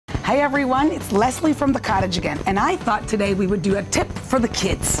Hi everyone, it's Leslie from the Cottage again, and I thought today we would do a tip for the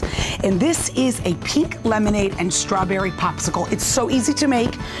kids. And this is a pink lemonade and strawberry popsicle. It's so easy to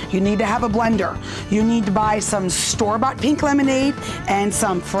make. You need to have a blender. You need to buy some store-bought pink lemonade and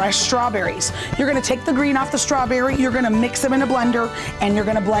some fresh strawberries. You're gonna take the green off the strawberry, you're gonna mix them in a blender, and you're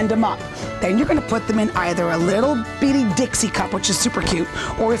gonna blend them up. Then you're gonna put them in either a little bitty Dixie cup, which is super cute,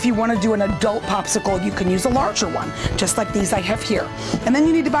 or if you wanna do an adult popsicle, you can use a larger one, just like these I have here. And then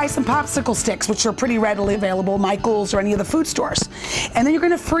you need to buy some popsicle sticks, which are pretty readily available, Michael's or any of the food stores. And then you're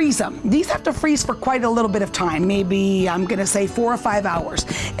gonna freeze them. These have to freeze for quite a little bit of time, maybe I'm gonna say 4 or 5 hours.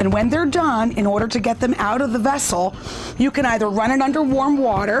 And when they're done, in order to get them out of the vessel, you can either run it under warm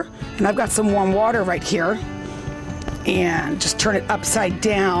water, and I've got some warm water right here, and just turn it upside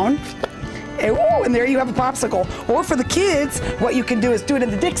down. And there you have a popsicle. Or for the kids, what you can do is do it in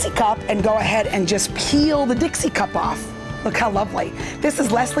the Dixie cup and go ahead and just peel the Dixie cup off. Look how lovely. This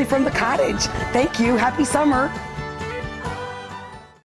is Leslie from the Cottage. Thank you. Happy summer.